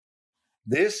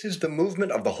This is the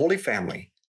movement of the Holy Family.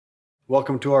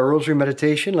 Welcome to our Rosary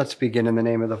Meditation. Let's begin in the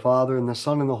name of the Father, and the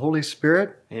Son, and the Holy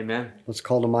Spirit. Amen. Let's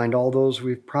call to mind all those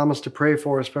we've promised to pray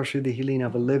for, especially the healing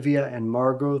of Olivia and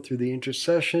Margot through the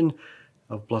intercession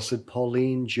of Blessed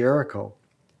Pauline Jaricot.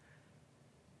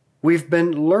 We've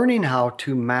been learning how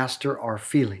to master our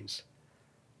feelings.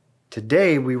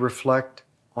 Today we reflect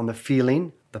on the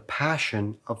feeling, the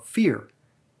passion of fear.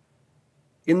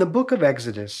 In the book of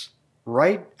Exodus,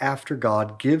 right after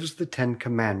God gives the Ten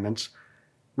Commandments,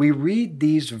 we read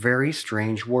these very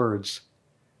strange words.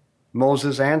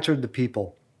 Moses answered the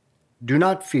people, "Do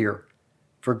not fear,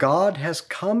 for God has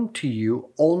come to you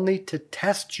only to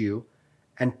test you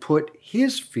and put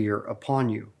his fear upon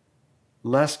you,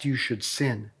 lest you should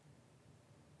sin."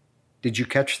 Did you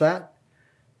catch that?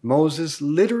 Moses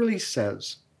literally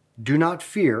says, "Do not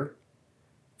fear,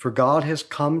 for God has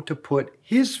come to put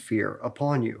his fear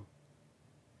upon you."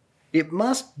 It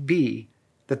must be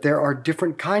that there are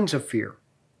different kinds of fear,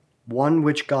 one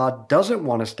which God doesn't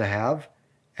want us to have,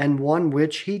 and one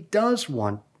which he does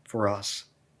want for us.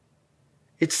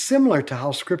 It's similar to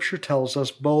how Scripture tells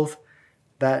us both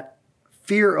that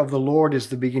fear of the Lord is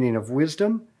the beginning of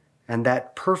wisdom, and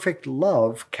that perfect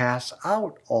love casts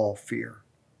out all fear.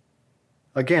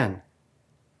 Again,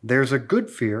 there's a good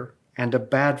fear and a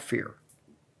bad fear.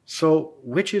 So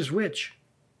which is which?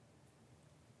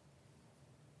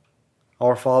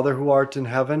 Our Father who art in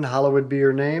heaven, hallowed be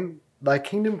your name. Thy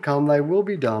kingdom come, thy will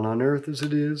be done on earth as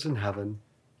it is in heaven.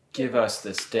 Give us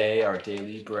this day our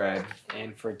daily bread,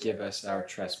 and forgive us our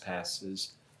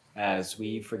trespasses, as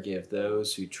we forgive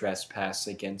those who trespass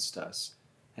against us.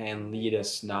 And lead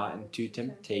us not into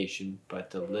temptation, but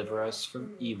deliver us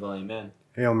from evil. Amen.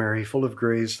 Hail Mary, full of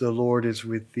grace, the Lord is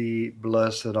with thee.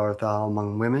 Blessed art thou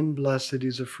among women, blessed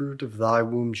is the fruit of thy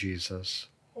womb, Jesus.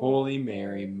 Holy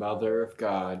Mary, Mother of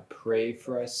God, pray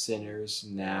for us sinners,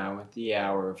 now at the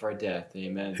hour of our death.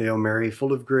 Amen. Hail Mary,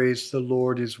 full of grace, the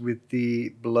Lord is with thee.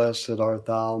 Blessed art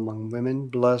thou among women,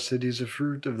 blessed is the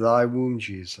fruit of thy womb,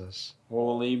 Jesus.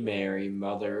 Holy Mary,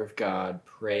 Mother of God,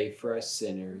 pray for us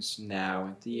sinners, now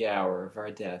at the hour of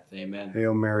our death. Amen.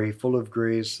 Hail Mary, full of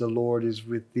grace, the Lord is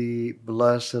with thee.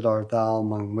 Blessed art thou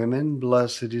among women,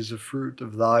 blessed is the fruit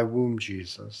of thy womb,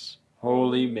 Jesus.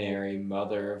 Holy Mary,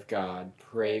 Mother of God,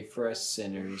 pray for us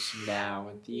sinners, now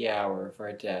at the hour of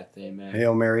our death. Amen.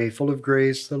 Hail Mary, full of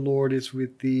grace, the Lord is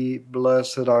with thee.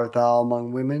 Blessed art thou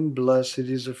among women, blessed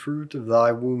is the fruit of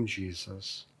thy womb,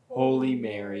 Jesus. Holy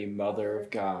Mary, Mother of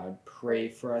God, pray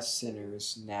for us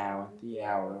sinners, now at the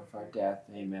hour of our death.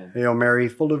 Amen. Hail Mary,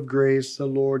 full of grace, the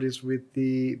Lord is with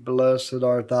thee. Blessed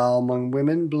art thou among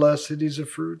women, blessed is the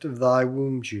fruit of thy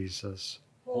womb, Jesus.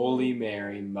 Holy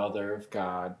Mary, Mother of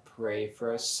God, pray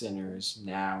for us sinners,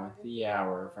 now at the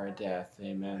hour of our death.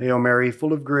 Amen. Hail Mary,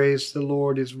 full of grace, the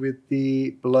Lord is with thee.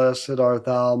 Blessed art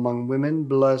thou among women,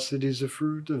 blessed is the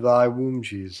fruit of thy womb,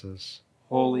 Jesus.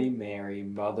 Holy Mary,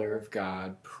 Mother of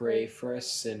God, pray for us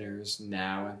sinners,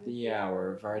 now at the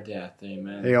hour of our death.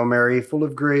 Amen. Hail Mary, full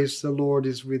of grace, the Lord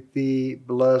is with thee.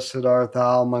 Blessed art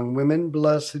thou among women,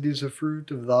 blessed is the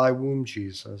fruit of thy womb,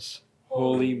 Jesus.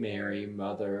 Holy Mary,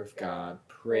 Mother of God,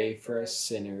 pray for us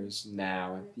sinners,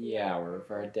 now at the hour of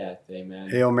our death. Amen.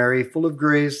 Hail Mary, full of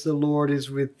grace, the Lord is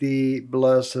with thee.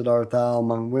 Blessed art thou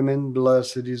among women,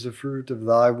 blessed is the fruit of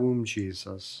thy womb,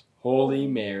 Jesus. Holy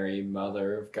Mary,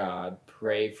 Mother of God,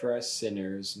 pray for us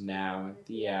sinners, now at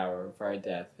the hour of our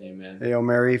death. Amen. Hail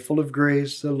Mary, full of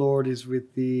grace, the Lord is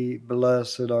with thee.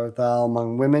 Blessed art thou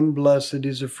among women, blessed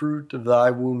is the fruit of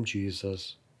thy womb,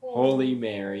 Jesus. Holy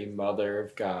Mary, Mother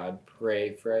of God,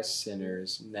 pray for us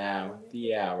sinners, now at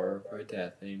the hour of our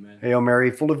death. Amen. Hail Mary,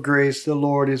 full of grace, the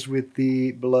Lord is with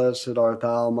thee. Blessed art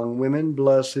thou among women,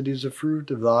 blessed is the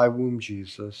fruit of thy womb,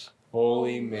 Jesus.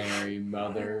 Holy Mary,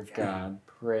 Mother of God,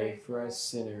 pray for us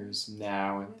sinners,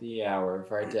 now at the hour of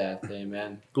our death.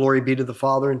 Amen. Glory be to the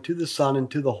Father, and to the Son,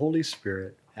 and to the Holy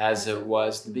Spirit. As it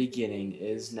was in the beginning,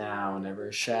 is now, and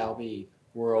ever shall be,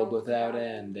 world without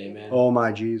end. Amen. O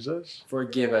my Jesus,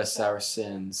 forgive us our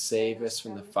sins, save us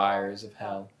from the fires of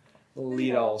hell.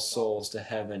 Lead all souls to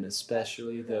heaven,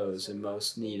 especially those in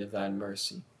most need of thy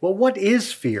mercy. well, what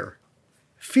is fear?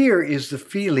 Fear is the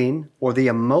feeling or the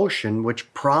emotion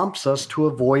which prompts us to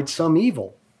avoid some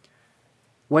evil.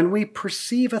 When we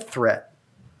perceive a threat,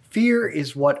 fear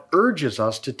is what urges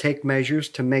us to take measures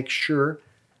to make sure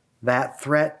that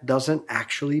threat doesn't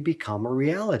actually become a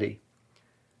reality.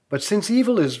 But since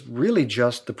evil is really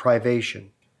just the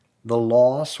privation, the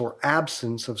loss or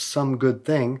absence of some good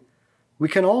thing, we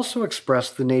can also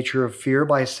express the nature of fear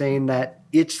by saying that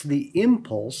it's the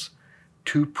impulse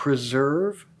to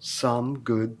preserve some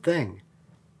good thing,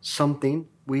 something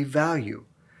we value.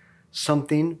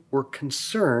 something we're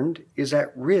concerned is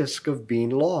at risk of being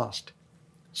lost.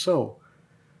 So,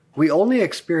 we only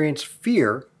experience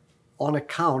fear on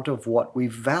account of what we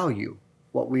value,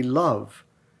 what we love,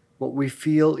 what we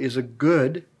feel is a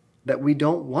good that we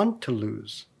don't want to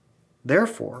lose.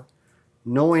 Therefore,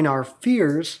 knowing our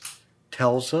fears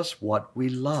tells us what we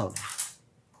love.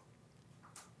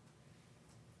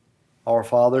 Our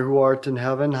Father who art in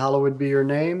heaven, hallowed be your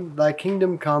name. Thy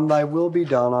kingdom come, thy will be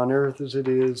done on earth as it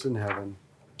is in heaven.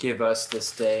 Give us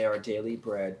this day our daily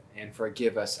bread, and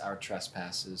forgive us our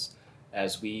trespasses,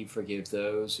 as we forgive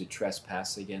those who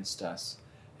trespass against us.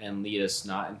 And lead us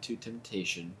not into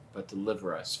temptation, but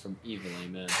deliver us from evil.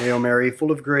 Amen. Hail Mary,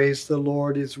 full of grace, the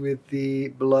Lord is with thee.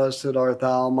 Blessed art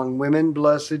thou among women,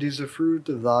 blessed is the fruit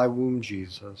of thy womb,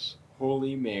 Jesus.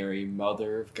 Holy Mary,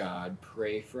 Mother of God,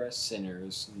 pray for us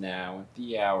sinners, now at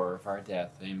the hour of our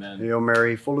death. Amen. Hail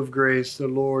Mary, full of grace, the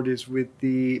Lord is with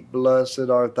thee. Blessed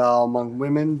art thou among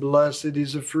women, blessed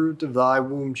is the fruit of thy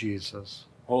womb, Jesus.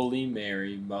 Holy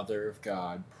Mary, Mother of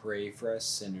God, pray for us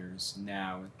sinners,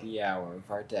 now at the hour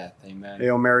of our death. Amen.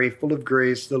 Hail Mary, full of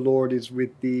grace, the Lord is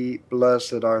with thee.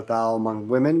 Blessed art thou among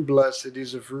women, blessed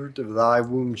is the fruit of thy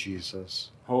womb,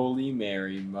 Jesus. Holy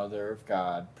Mary, Mother of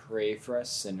God, pray for us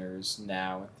sinners,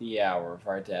 now at the hour of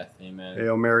our death. Amen.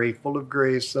 Hail Mary, full of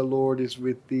grace, the Lord is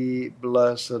with thee.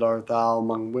 Blessed art thou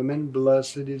among women,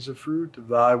 blessed is the fruit of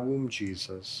thy womb,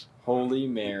 Jesus. Holy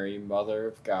Mary, Mother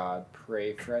of God,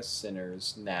 pray for us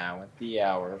sinners, now at the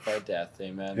hour of our death.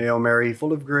 Amen. Hail Mary,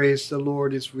 full of grace, the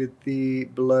Lord is with thee.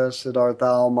 Blessed art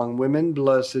thou among women,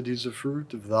 blessed is the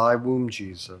fruit of thy womb,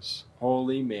 Jesus.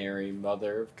 Holy Mary,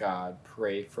 Mother of God,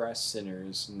 pray for us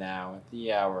sinners, now at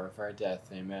the hour of our death.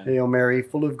 Amen. Hail Mary,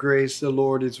 full of grace, the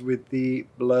Lord is with thee.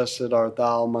 Blessed art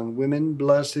thou among women,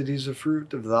 blessed is the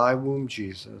fruit of thy womb,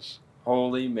 Jesus.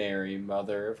 Holy Mary,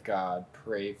 Mother of God,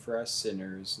 pray for us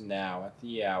sinners, now at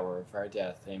the hour of our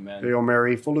death. Amen. Hail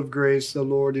Mary, full of grace, the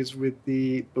Lord is with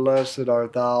thee. Blessed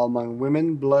art thou among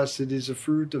women, blessed is the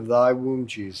fruit of thy womb,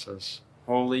 Jesus.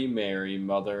 Holy Mary,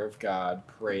 Mother of God,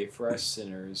 pray for us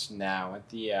sinners, now at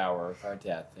the hour of our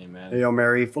death. Amen. Hail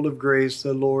Mary, full of grace,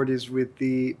 the Lord is with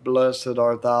thee. Blessed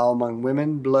art thou among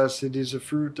women, blessed is the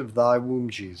fruit of thy womb,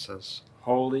 Jesus.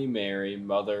 Holy Mary,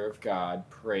 Mother of God,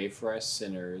 pray for us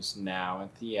sinners, now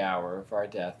at the hour of our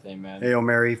death. Amen. Hail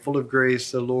Mary, full of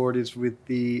grace, the Lord is with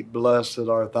thee. Blessed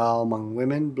art thou among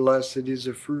women, blessed is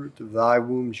the fruit of thy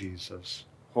womb, Jesus.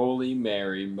 Holy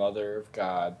Mary, Mother of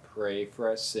God, pray for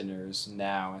us sinners,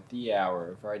 now at the hour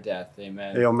of our death.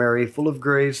 Amen. Hail Mary, full of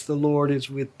grace, the Lord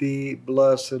is with thee.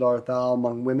 Blessed art thou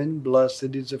among women,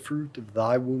 blessed is the fruit of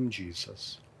thy womb,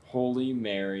 Jesus. Holy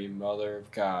Mary, Mother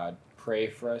of God, pray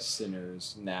for us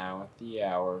sinners, now at the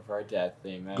hour of our death.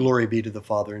 Amen. Glory be to the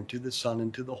Father, and to the Son,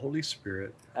 and to the Holy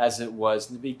Spirit. As it was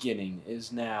in the beginning,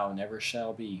 is now, and ever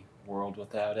shall be, world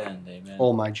without end. Amen.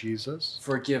 O my Jesus,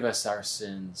 forgive us our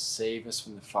sins, save us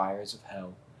from the fires of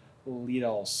hell. Lead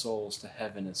all souls to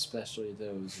heaven, especially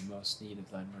those in most need of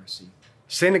thy mercy.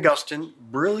 St. Augustine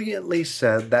brilliantly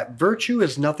said that virtue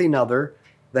is nothing other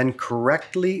than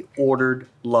correctly ordered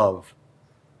love.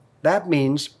 That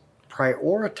means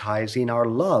prioritizing our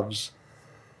loves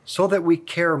so that we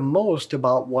care most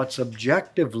about what's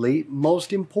objectively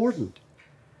most important.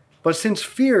 But since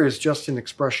fear is just an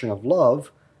expression of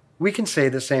love, we can say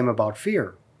the same about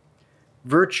fear.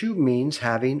 Virtue means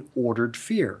having ordered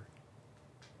fear.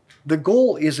 The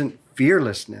goal isn't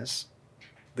fearlessness.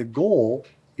 The goal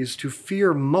is to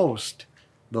fear most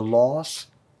the loss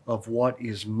of what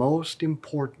is most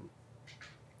important.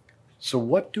 So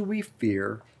what do we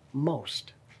fear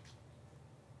most?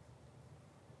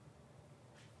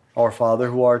 Our Father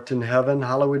who art in heaven,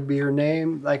 hallowed be your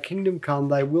name. Thy kingdom come,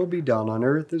 thy will be done on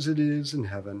earth as it is in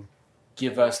heaven.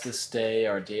 Give us this day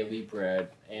our daily bread,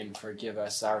 and forgive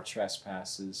us our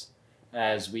trespasses,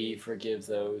 as we forgive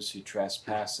those who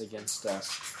trespass against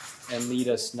us. And lead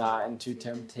us not into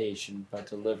temptation, but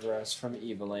deliver us from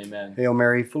evil. Amen. Hail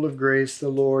Mary, full of grace, the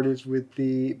Lord is with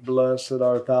thee. Blessed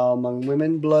art thou among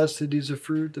women, blessed is the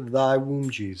fruit of thy womb,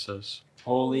 Jesus.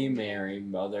 Holy Mary,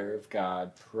 Mother of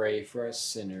God, pray for us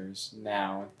sinners,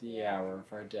 now at the hour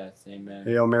of our death. Amen.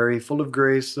 Hail Mary, full of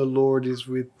grace, the Lord is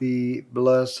with thee.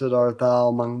 Blessed art thou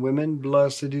among women,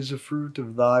 blessed is the fruit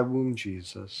of thy womb,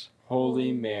 Jesus.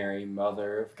 Holy Mary,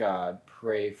 Mother of God,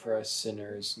 pray for us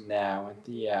sinners, now at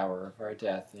the hour of our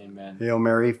death. Amen. Hail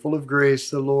Mary, full of grace,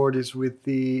 the Lord is with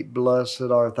thee. Blessed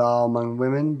art thou among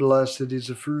women, blessed is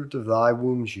the fruit of thy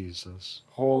womb, Jesus.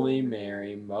 Holy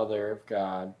Mary, Mother of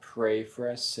God, pray for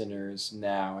us sinners,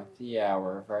 now at the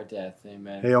hour of our death.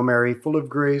 Amen. Hail Mary, full of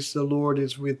grace, the Lord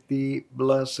is with thee.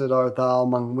 Blessed art thou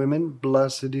among women,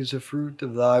 blessed is the fruit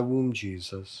of thy womb,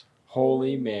 Jesus.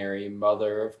 Holy Mary,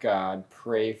 Mother of God,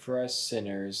 pray for us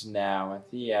sinners, now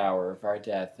at the hour of our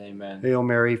death. Amen. Hail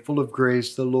Mary, full of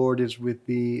grace, the Lord is with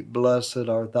thee. Blessed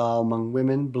art thou among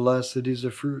women, blessed is the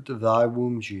fruit of thy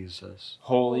womb, Jesus.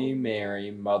 Holy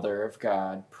Mary, Mother of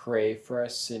God, pray for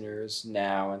us sinners,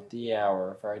 now at the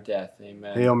hour of our death.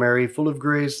 Amen. Hail Mary, full of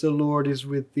grace, the Lord is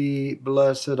with thee.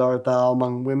 Blessed art thou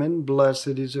among women,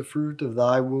 blessed is the fruit of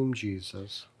thy womb,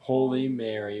 Jesus. Holy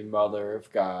Mary, Mother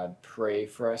of God, pray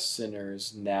for us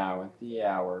sinners, now at the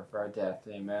hour of our death.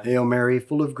 Amen. Hail Mary,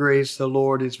 full of grace, the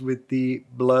Lord is with thee.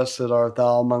 Blessed art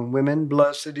thou among women,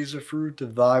 blessed is the fruit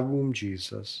of thy womb,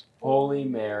 Jesus. Holy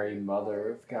Mary,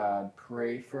 Mother of God,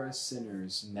 pray for us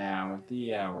sinners, now at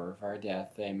the hour of our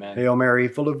death. Amen. Hail Mary,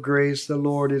 full of grace, the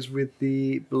Lord is with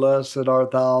thee. Blessed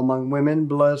art thou among women,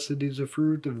 blessed is the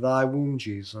fruit of thy womb,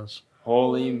 Jesus.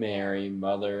 Holy Mary,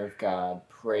 Mother of God,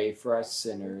 pray for us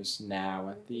sinners, now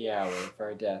at the hour of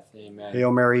our death. Amen.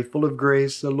 Hail Mary, full of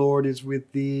grace, the Lord is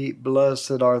with thee.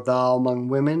 Blessed art thou among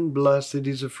women, blessed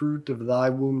is the fruit of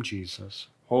thy womb, Jesus.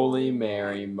 Holy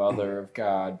Mary, Mother of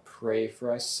God, pray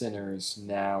for us sinners,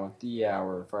 now at the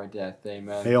hour of our death.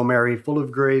 Amen. Hail Mary, full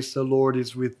of grace, the Lord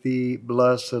is with thee.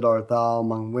 Blessed art thou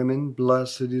among women,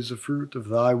 blessed is the fruit of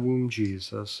thy womb,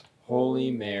 Jesus. Holy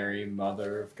Mary,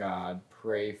 Mother of God,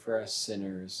 pray for us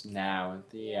sinners, now at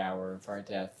the hour of our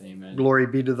death. Amen. Glory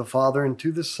be to the Father, and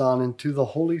to the Son, and to the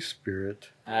Holy Spirit.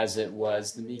 As it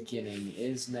was in the beginning,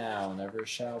 is now, and ever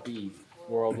shall be,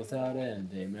 world without end.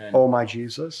 Amen. O my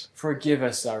Jesus, forgive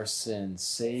us our sins,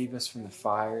 save us from the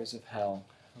fires of hell,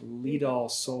 lead all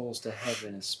souls to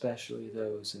heaven, especially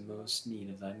those in most need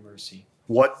of thy mercy.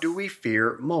 what do we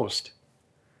fear most?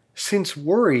 Since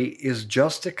worry is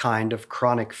just a kind of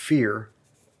chronic fear,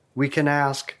 we can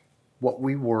ask what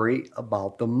we worry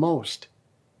about the most.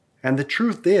 And the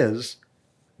truth is,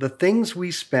 the things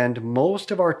we spend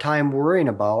most of our time worrying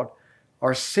about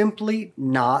are simply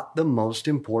not the most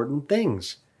important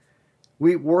things.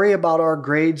 We worry about our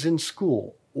grades in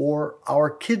school or our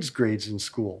kids' grades in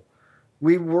school.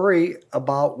 We worry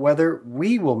about whether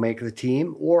we will make the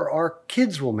team or our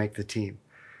kids will make the team.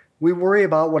 We worry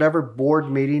about whatever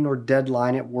board meeting or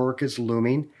deadline at work is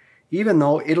looming, even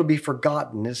though it'll be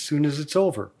forgotten as soon as it's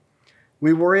over.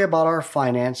 We worry about our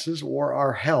finances or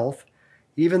our health,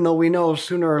 even though we know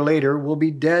sooner or later we'll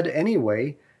be dead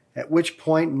anyway, at which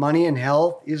point money and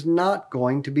health is not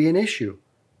going to be an issue.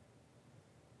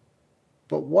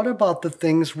 But what about the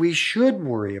things we should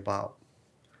worry about?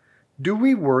 Do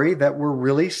we worry that we're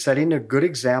really setting a good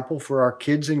example for our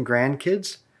kids and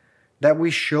grandkids? That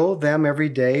we show them every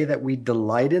day that we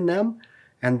delight in them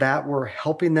and that we're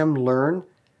helping them learn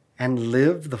and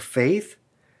live the faith?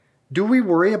 Do we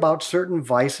worry about certain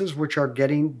vices which are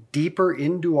getting deeper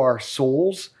into our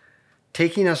souls,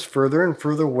 taking us further and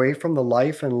further away from the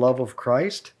life and love of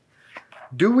Christ?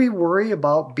 Do we worry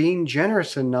about being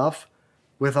generous enough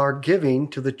with our giving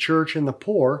to the church and the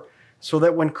poor so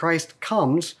that when Christ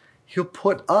comes, he'll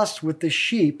put us with the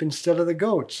sheep instead of the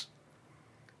goats?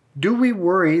 Do we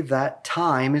worry that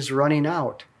time is running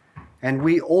out and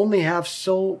we only have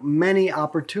so many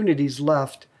opportunities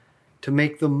left to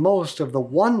make the most of the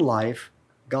one life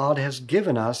God has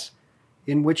given us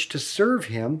in which to serve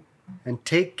him and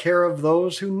take care of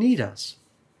those who need us?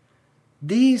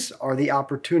 These are the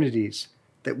opportunities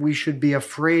that we should be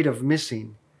afraid of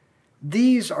missing.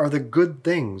 These are the good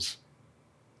things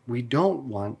we don't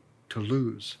want to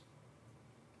lose.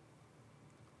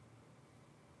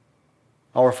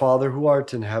 Our Father who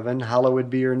art in heaven, hallowed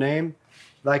be your name.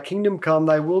 Thy kingdom come,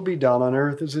 thy will be done on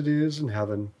earth as it is in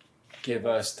heaven. Give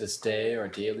us this day our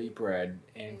daily bread,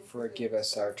 and forgive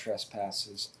us our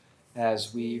trespasses,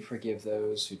 as we forgive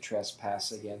those who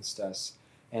trespass against us.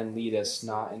 And lead us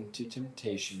not into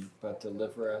temptation, but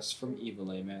deliver us from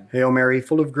evil. Amen. Hail Mary,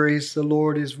 full of grace, the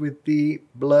Lord is with thee.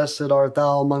 Blessed art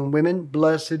thou among women,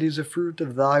 blessed is the fruit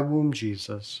of thy womb,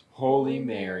 Jesus. Holy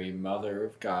Mary, Mother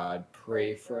of God,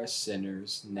 pray for us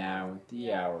sinners, now at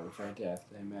the hour of our death.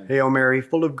 Amen. Hail Mary,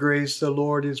 full of grace, the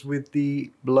Lord is with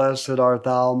thee. Blessed art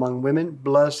thou among women,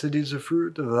 blessed is the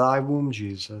fruit of thy womb,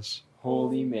 Jesus.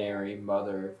 Holy Mary,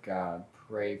 Mother of God,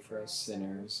 pray for us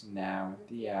sinners, now at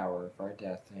the hour of our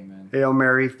death. Amen. Hail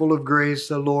Mary, full of grace,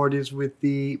 the Lord is with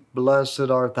thee. Blessed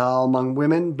art thou among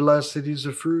women, blessed is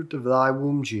the fruit of thy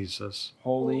womb, Jesus.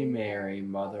 Holy Mary,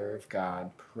 Mother of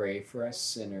God, pray for us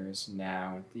sinners,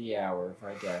 now at the hour of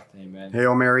our death. Amen.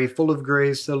 Hail Mary, full of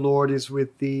grace, the Lord is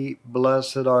with thee.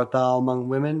 Blessed art thou among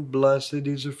women, blessed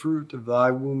is the fruit of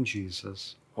thy womb,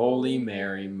 Jesus. Holy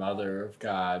Mary, Mother of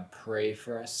God, pray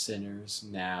for us sinners,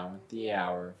 now at the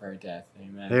hour of our death.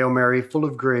 Amen. Hail Mary, full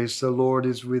of grace, the Lord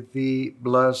is with thee.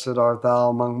 Blessed art thou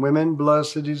among women.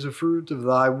 Blessed is the fruit of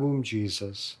thy womb,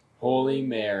 Jesus. Holy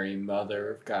Mary,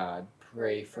 Mother of God,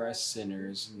 pray for us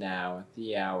sinners, now at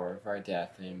the hour of our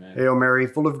death. Amen. Hail Mary,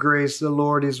 full of grace, the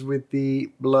Lord is with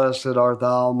thee. Blessed art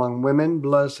thou among women.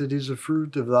 Blessed is the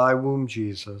fruit of thy womb,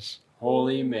 Jesus.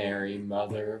 Holy Mary,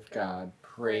 Mother of God,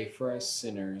 pray for us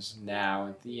sinners, now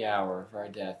at the hour of our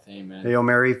death. Amen. Hail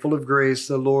Mary, full of grace,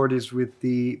 the Lord is with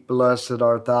thee. Blessed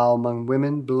art thou among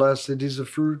women. Blessed is the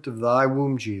fruit of thy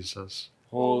womb, Jesus.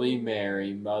 Holy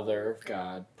Mary, Mother of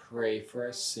God, pray for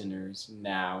us sinners,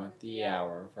 now at the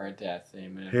hour of our death.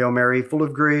 Amen. Hail Mary, full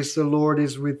of grace, the Lord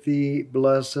is with thee.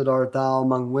 Blessed art thou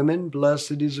among women.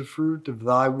 Blessed is the fruit of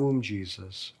thy womb,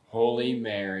 Jesus. Holy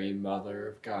Mary, Mother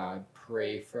of God,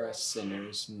 pray for us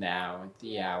sinners, now at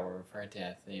the hour of our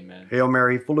death. Amen. Hail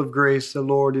Mary, full of grace, the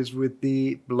Lord is with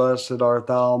thee. Blessed art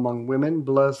thou among women.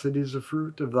 Blessed is the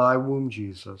fruit of thy womb,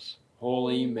 Jesus.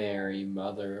 Holy Mary,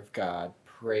 Mother of God,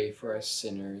 pray for us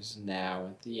sinners, now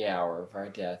at the hour of our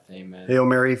death. Amen. Hail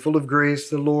Mary, full of grace,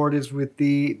 the Lord is with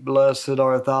thee. Blessed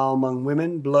art thou among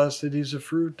women. Blessed is the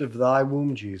fruit of thy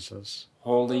womb, Jesus.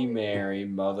 Holy Mary,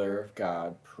 Mother of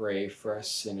God, pray for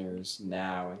us sinners,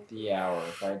 now at the hour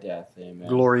of our death. Amen.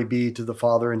 Glory be to the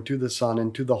Father, and to the Son,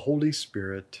 and to the Holy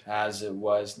Spirit. As it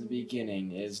was in the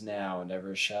beginning, is now, and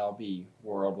ever shall be,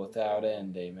 world without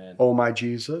end. Amen. O my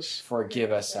Jesus,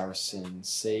 Forgive us our sins,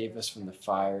 save us from the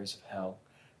fires of hell.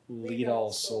 Lead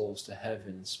all souls to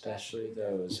heaven, especially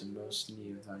those in most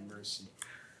need of thy mercy.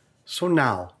 so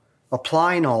now,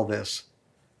 applying all this,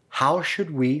 how should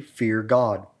we fear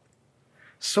God?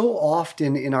 So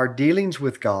often in our dealings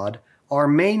with God, our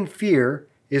main fear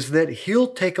is that He'll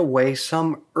take away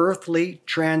some earthly,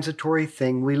 transitory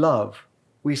thing we love.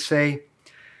 We say,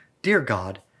 "Dear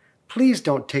God, please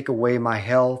don't take away my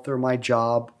health or my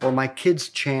job or my kids'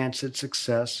 chance at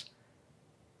success."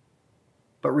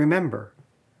 But remember,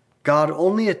 God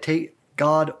only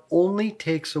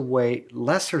takes away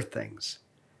lesser things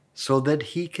so that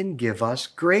He can give us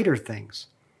greater things.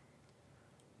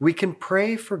 We can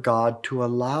pray for God to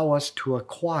allow us to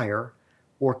acquire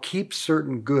or keep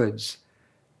certain goods,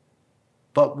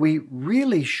 but we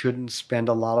really shouldn't spend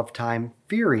a lot of time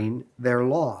fearing their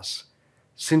loss,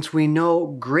 since we know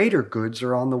greater goods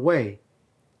are on the way.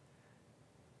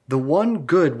 The one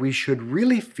good we should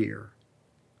really fear,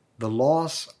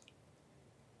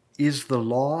 is the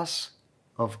loss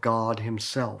of God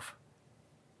Himself.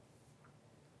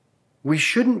 We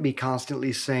shouldn't be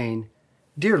constantly saying,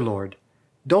 "Dear Lord,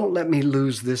 don't let me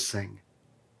lose this thing."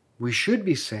 We should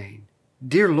be saying,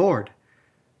 "Dear Lord,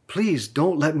 please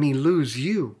don't let me lose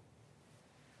you."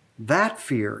 That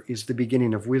fear is the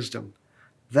beginning of wisdom.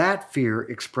 That fear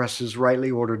expresses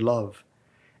rightly ordered love.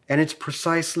 And it's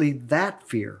precisely that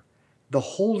fear, the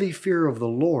holy fear of the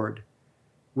Lord,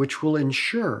 which will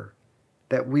ensure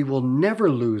that we will never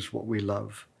lose what we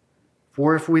love.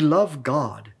 For if we love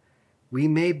God, we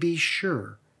may be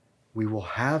sure we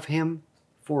will have Him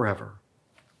forever.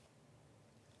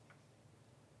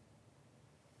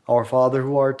 Our Father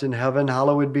who art in heaven,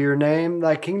 hallowed be your name.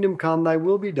 Thy kingdom come, thy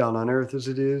will be done on earth as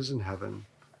it is in heaven.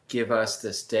 Give us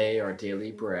this day our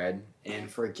daily bread, and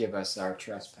forgive us our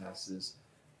trespasses,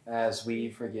 as we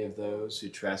forgive those who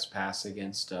trespass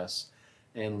against us.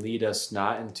 And lead us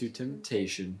not into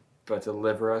temptation, but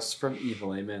deliver us from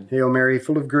evil. Amen. Hail Mary,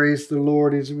 full of grace, the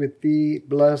Lord is with thee.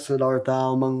 Blessed art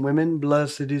thou among women.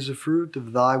 Blessed is the fruit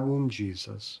of thy womb,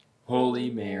 Jesus. Holy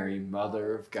Mary,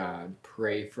 Mother of God,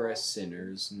 pray for us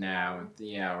sinners, now at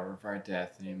the hour of our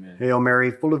death. Amen. Hail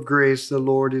Mary, full of grace, the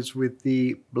Lord is with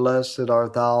thee. Blessed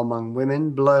art thou among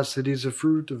women. Blessed is the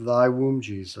fruit of thy womb,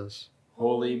 Jesus.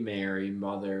 Holy Mary,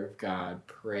 Mother of God,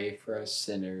 pray for us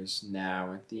sinners,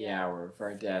 now at the hour of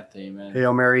our death. Amen.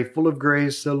 Hail Mary, full of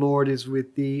grace, the Lord is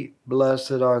with thee.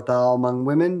 Blessed art thou among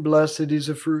women. Blessed is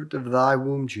the fruit of thy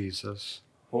womb, Jesus.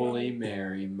 Holy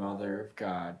Mary, Mother of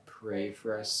God, pray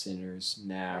for us sinners,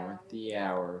 now at the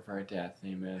hour of our death.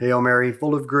 Amen. Hail Mary,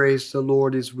 full of grace, the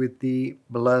Lord is with thee.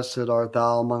 Blessed art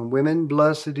thou among women.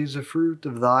 Blessed is the fruit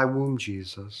of thy womb,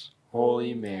 Jesus.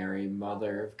 Holy Mary,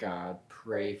 Mother of God,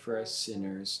 pray for us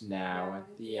sinners, now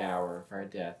at the hour of our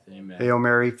death. Amen. Hail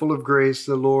Mary, full of grace,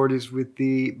 the Lord is with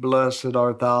thee. Blessed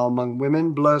art thou among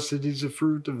women. Blessed is the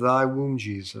fruit of thy womb,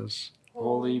 Jesus.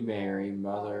 Holy Mary,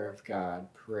 Mother of God,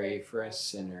 pray for us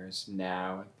sinners,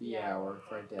 now at the hour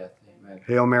of our death. Amen.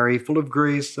 Hail Mary, full of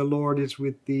grace, the Lord is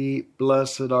with thee.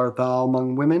 Blessed art thou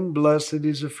among women. Blessed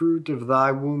is the fruit of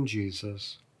thy womb,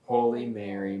 Jesus. Holy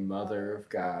Mary, Mother of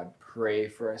God, pray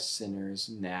for us sinners,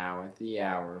 now at the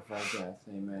hour of our death.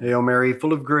 Amen. Hail Mary,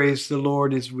 full of grace, the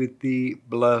Lord is with thee.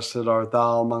 Blessed art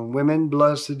thou among women,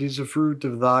 blessed is the fruit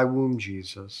of thy womb,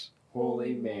 Jesus.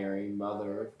 Holy Mary,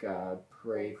 Mother of God,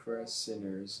 pray for us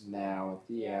sinners, now at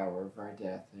the hour of our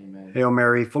death. Amen. Hail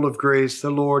Mary, full of grace, the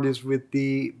Lord is with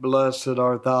thee. Blessed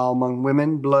art thou among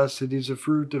women, blessed is the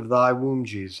fruit of thy womb,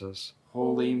 Jesus.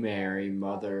 Holy Mary,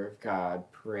 Mother of God,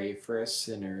 pray for us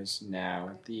sinners, now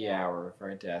at the hour of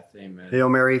our death. Amen. Hail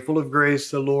Mary, full of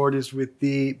grace, the Lord is with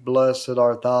thee. Blessed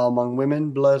art thou among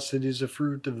women, blessed is the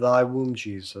fruit of thy womb,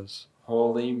 Jesus.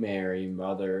 Holy Mary,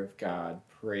 Mother of God,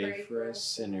 pray for us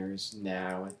sinners,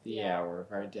 now at the hour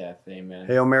of our death. Amen.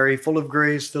 Hail Mary, full of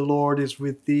grace, the Lord is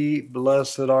with thee.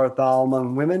 Blessed art thou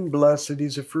among women, blessed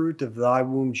is the fruit of thy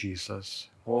womb, Jesus.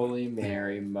 Holy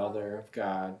Mary, Mother of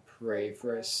God, pray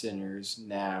for us sinners,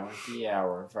 now at the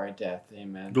hour of our death.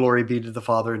 Amen. Glory be to the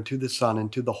Father, and to the Son,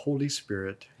 and to the Holy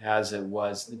Spirit. As it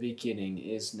was in the beginning,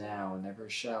 is now, and ever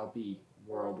shall be,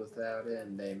 world without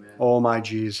end. Amen. O my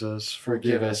Jesus,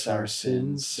 forgive us our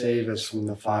sins, save us from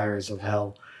the fires of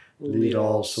hell. Lead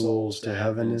all souls to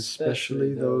heaven,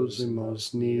 especially those in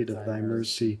most need of thy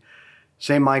mercy.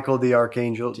 Saint Michael the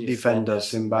Archangel, defend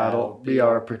us in battle. Be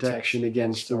our protection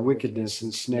against the wickedness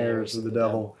and snares of the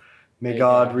devil. May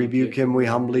God rebuke him, we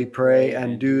humbly pray.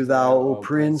 And do thou, O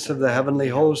Prince of the heavenly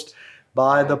host,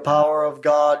 by the power of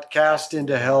God, cast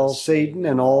into hell Satan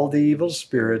and all the evil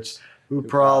spirits who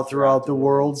prowl throughout the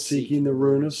world seeking the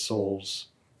ruin of souls.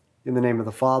 In the name of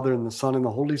the Father, and the Son, and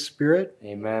the Holy Spirit.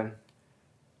 Amen.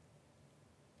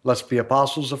 Let's be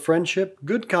apostles of friendship,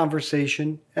 good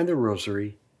conversation, and the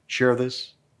rosary. Share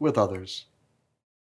this with others.